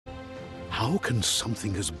How can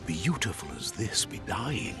something as beautiful as this be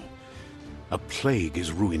dying? A plague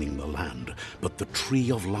is ruining the land, but the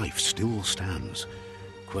tree of life still stands.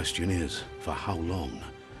 Question is, for how long?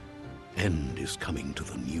 End is coming to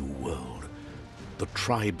the new world. The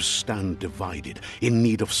tribes stand divided, in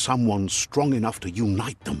need of someone strong enough to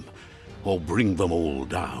unite them, or bring them all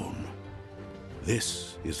down.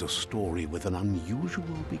 This is a story with an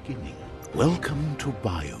unusual beginning. Welcome to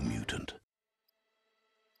Biomutant.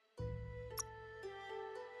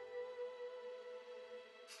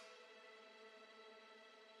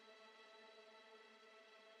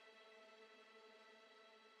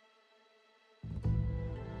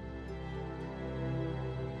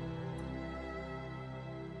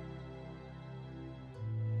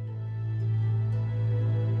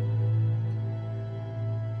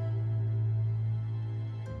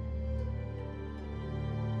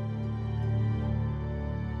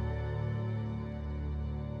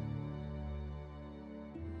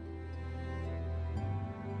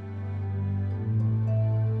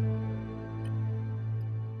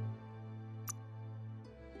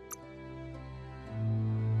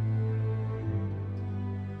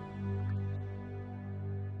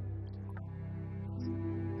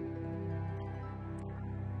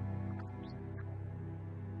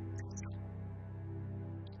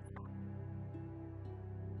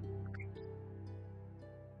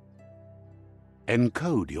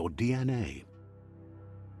 Encode your DNA.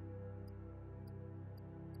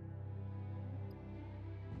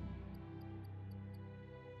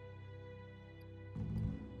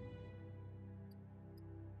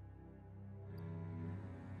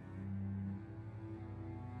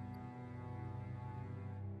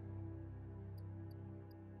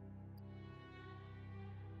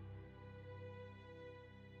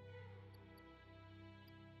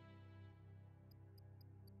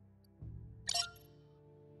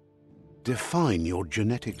 Define your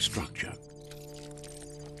genetic structure.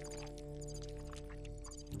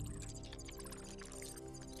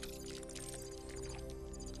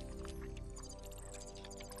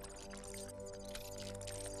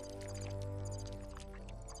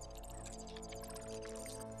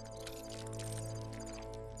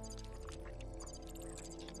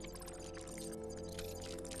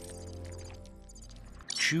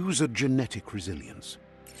 Choose a genetic resilience.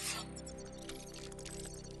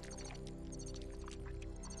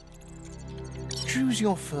 Choose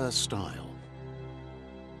your fur style.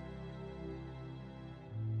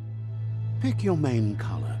 Pick your main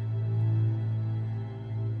color.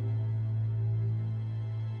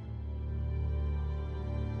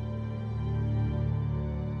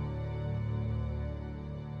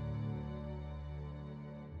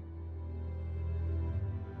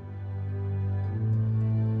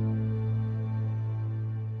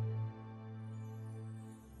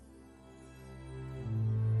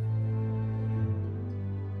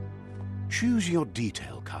 Choose your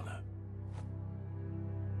detail color.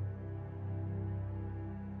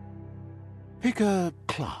 Pick a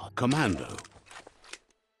clerk, commando,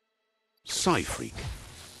 Psy-Freak,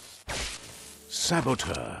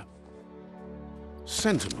 saboteur,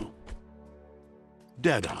 sentinel,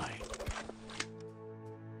 Deadeye.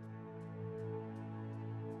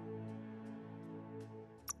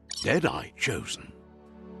 Deadeye chosen.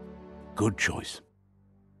 Good choice.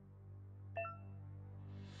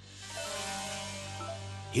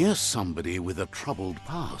 Here's somebody with a troubled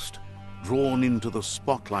past, drawn into the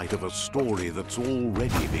spotlight of a story that's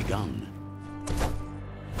already begun.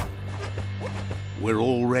 We're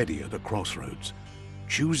already at a crossroads.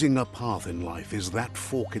 Choosing a path in life is that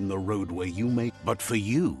fork in the road where you make... But for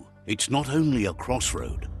you, it's not only a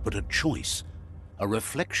crossroad, but a choice. A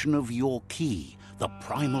reflection of your key, the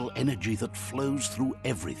primal energy that flows through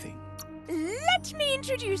everything. Let me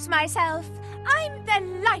introduce myself. I'm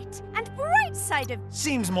the light and bright side of...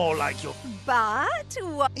 Seems more like you're... But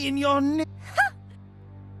what... in your...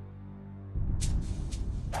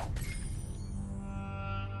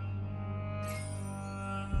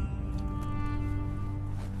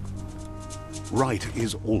 Right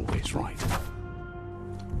is always right.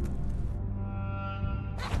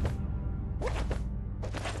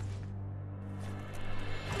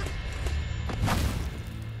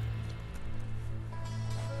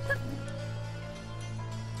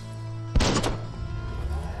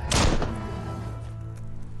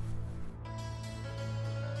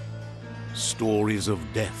 Stories of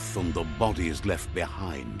death and the bodies left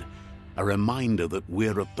behind, a reminder that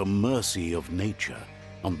we're at the mercy of nature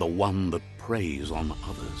and the one that preys on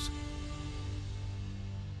others.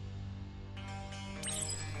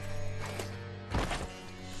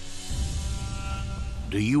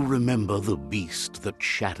 Do you remember the beast that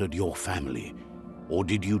shattered your family? Or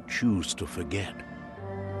did you choose to forget?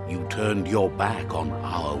 You turned your back on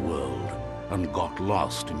our world and got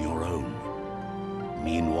lost in your own.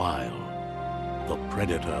 Meanwhile, the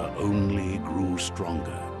Predator only grew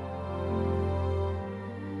stronger.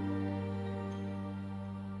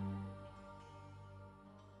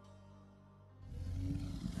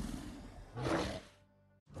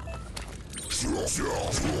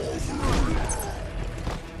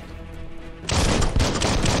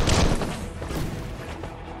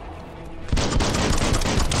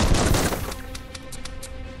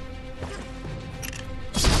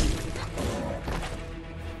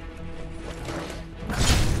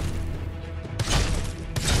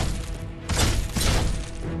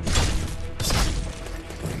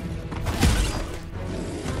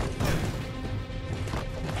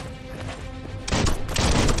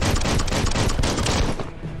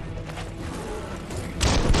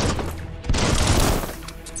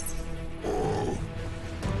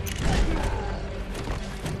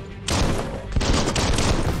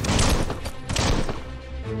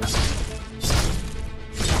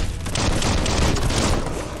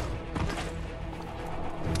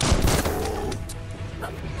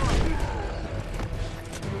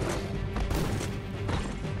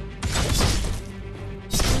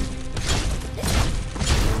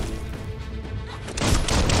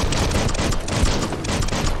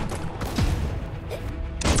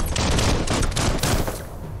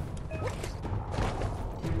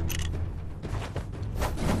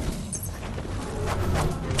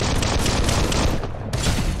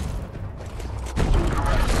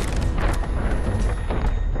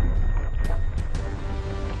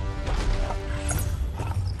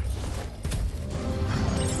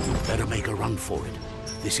 Better make a run for it.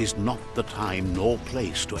 This is not the time nor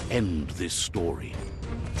place to end this story.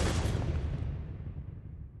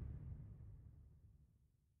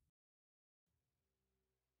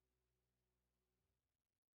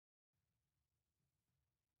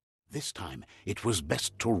 This time, it was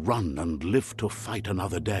best to run and live to fight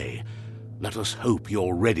another day. Let us hope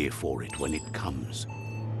you're ready for it when it comes.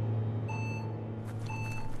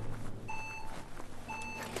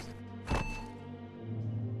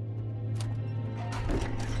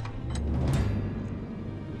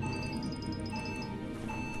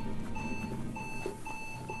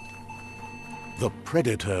 The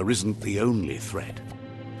Predator isn't the only threat.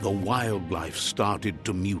 The wildlife started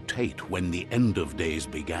to mutate when the end of days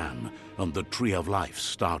began, and the Tree of Life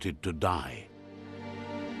started to die.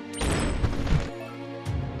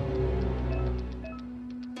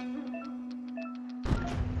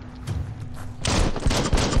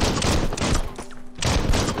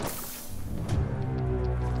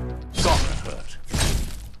 Gotta hurt.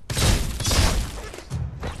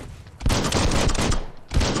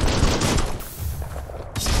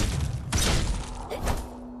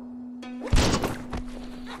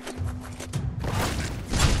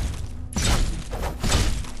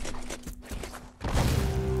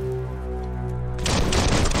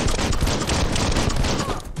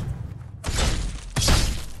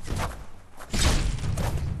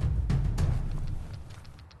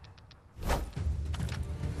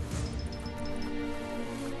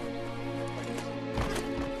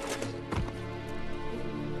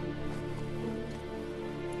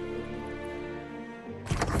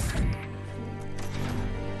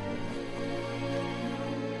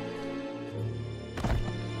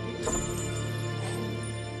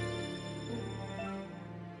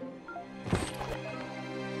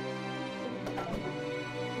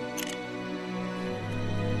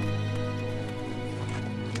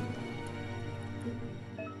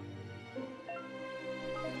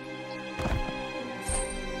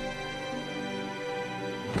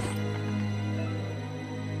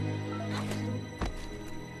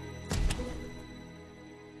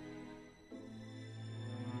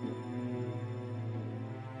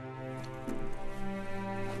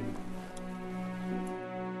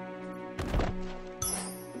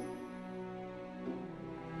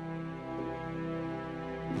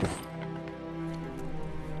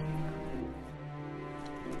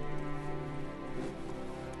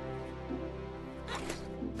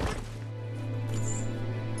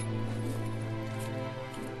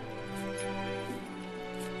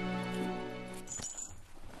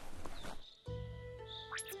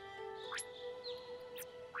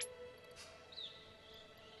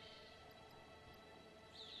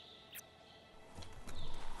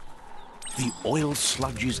 The oil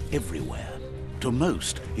sludge is everywhere. To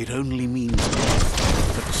most, it only means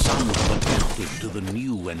death, but some have adapted to the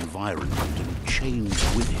new environment and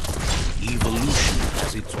changed with it. Evolution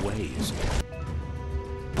has its ways.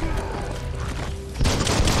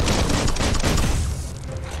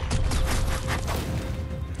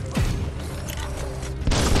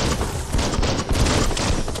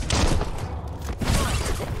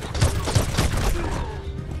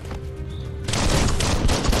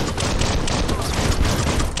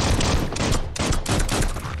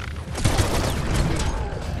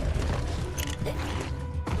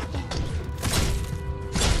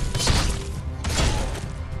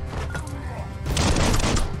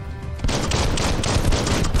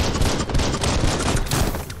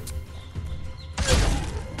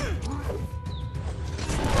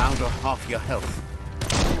 your health.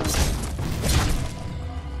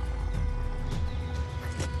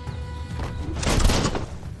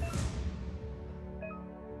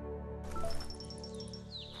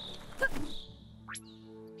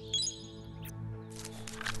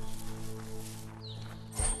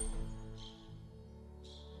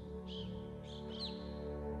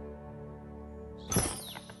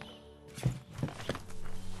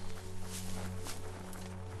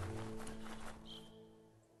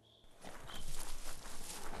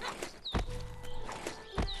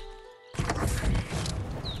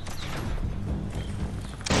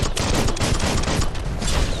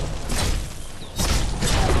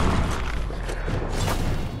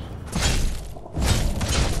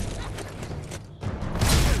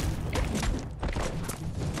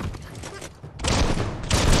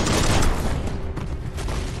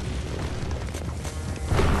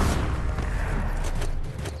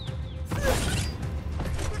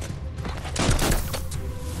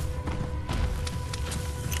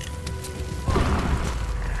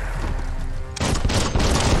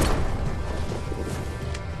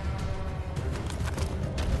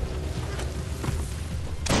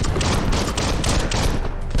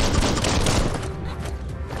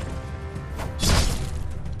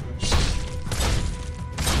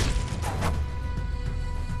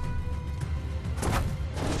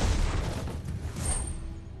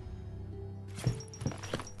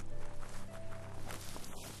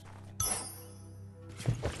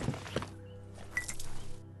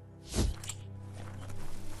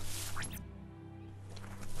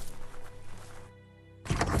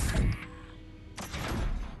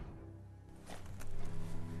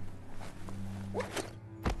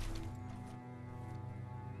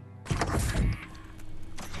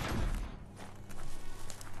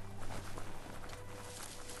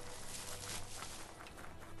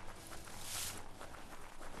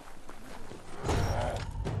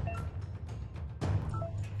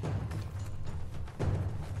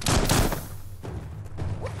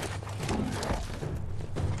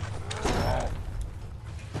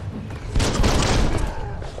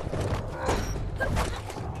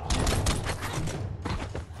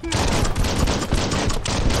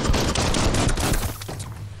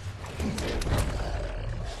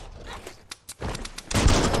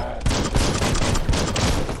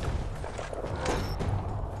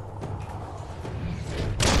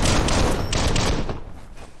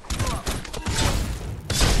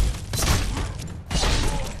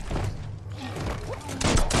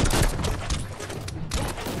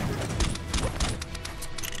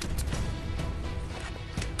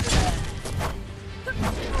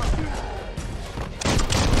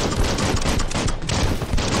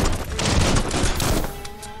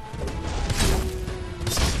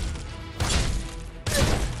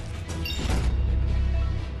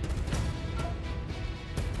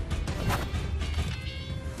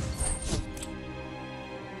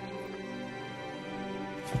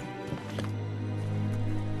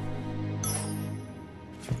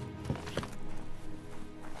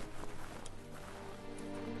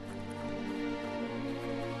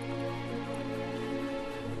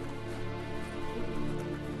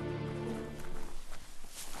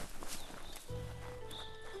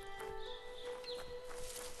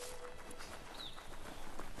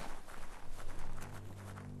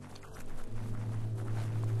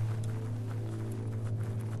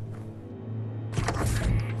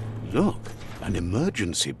 Look, an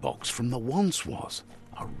emergency box from the once was.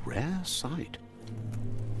 A rare sight.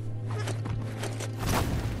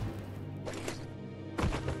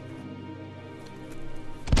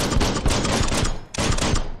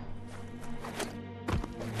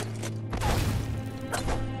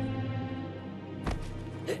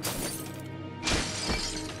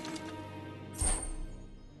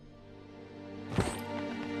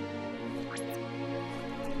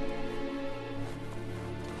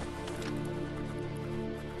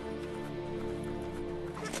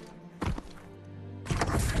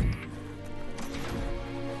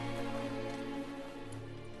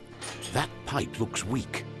 That pipe looks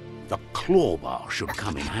weak. The claw bar should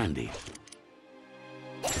come in handy.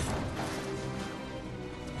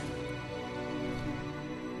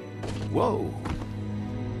 Whoa!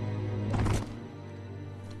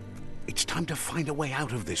 It's time to find a way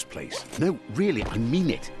out of this place. No, really, I mean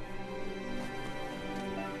it.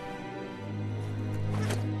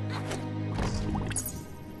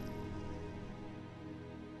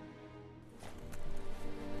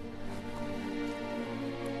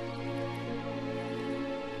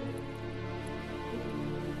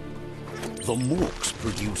 The morks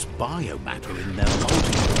produce biomatter in their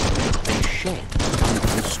multitude that they shed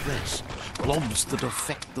under stress. Blobs that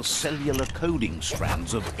affect the cellular coding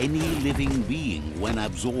strands of any living being when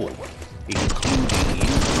absorbed, including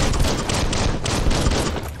you.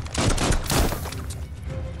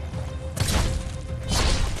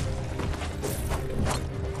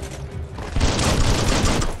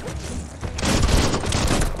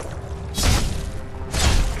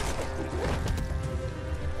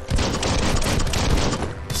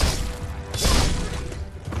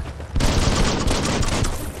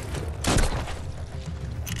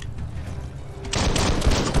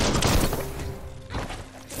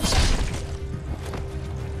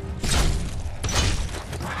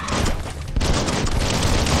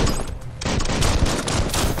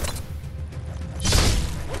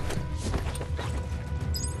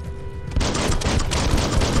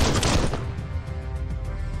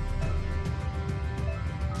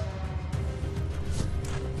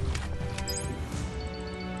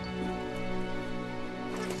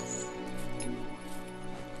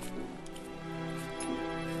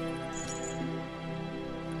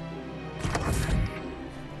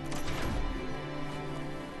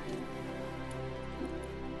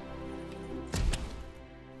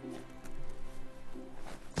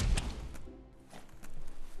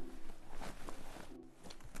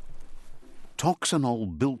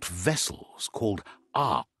 Toxanol built vessels called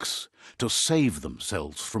arks to save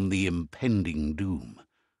themselves from the impending doom.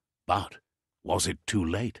 But was it too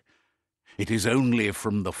late? It is only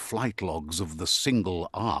from the flight logs of the single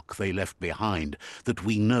ark they left behind that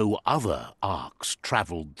we know other arks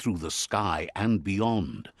travelled through the sky and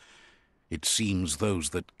beyond. It seems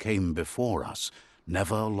those that came before us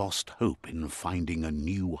never lost hope in finding a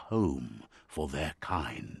new home for their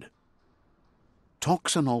kind.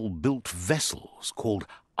 Toxanol built vessels called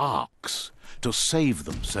arks to save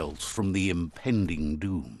themselves from the impending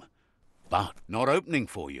doom. But not opening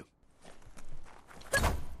for you.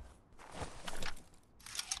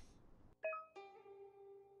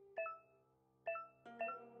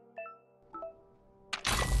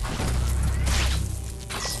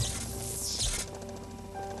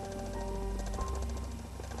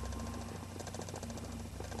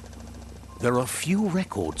 There are few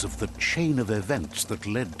records of the chain of events that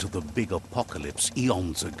led to the big apocalypse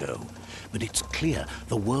eons ago, but it's clear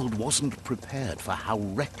the world wasn't prepared for how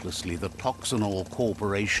recklessly the Toxanol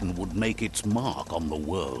Corporation would make its mark on the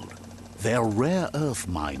world. Their rare earth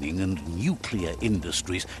mining and nuclear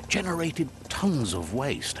industries generated tons of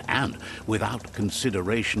waste, and, without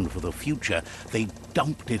consideration for the future, they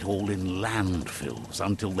dumped it all in landfills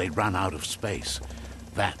until they ran out of space.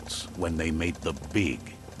 That's when they made the big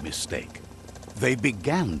mistake. They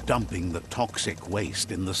began dumping the toxic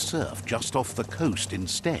waste in the surf just off the coast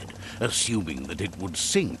instead, assuming that it would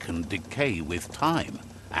sink and decay with time.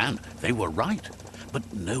 And they were right,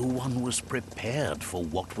 but no one was prepared for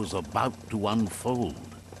what was about to unfold.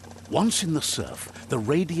 Once in the surf, the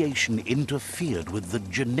radiation interfered with the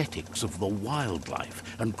genetics of the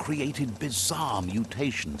wildlife and created bizarre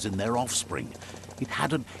mutations in their offspring. It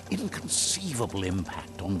had an inconceivable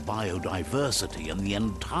impact on biodiversity and the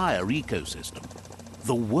entire ecosystem.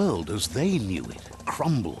 The world as they knew it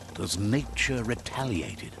crumbled as nature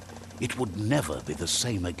retaliated. It would never be the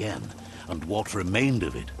same again, and what remained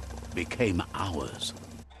of it became ours.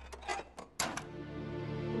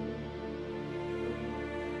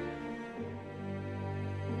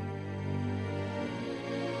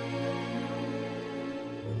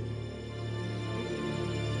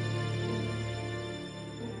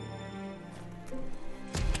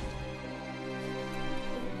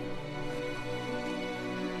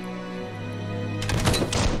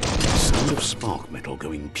 Spark metal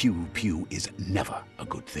going pew-pew is never a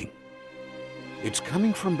good thing. It's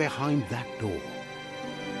coming from behind that door.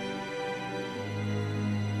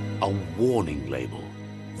 A warning label.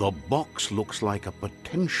 The box looks like a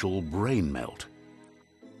potential brain melt.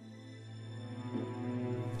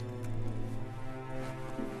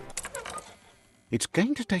 It's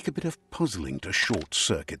going to take a bit of puzzling to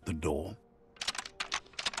short-circuit the door.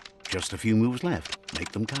 Just a few moves left.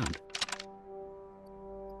 Make them count.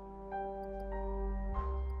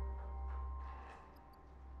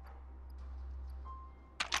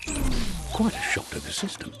 Quite a shock to the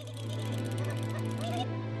system.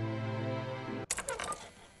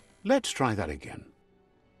 Let's try that again.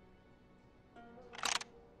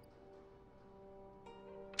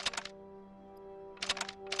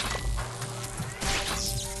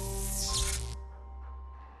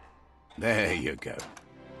 There you go.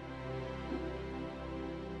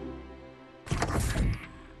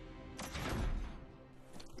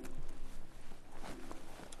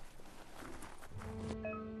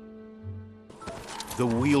 The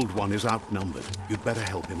wheeled one is outnumbered. You'd better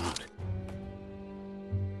help him out.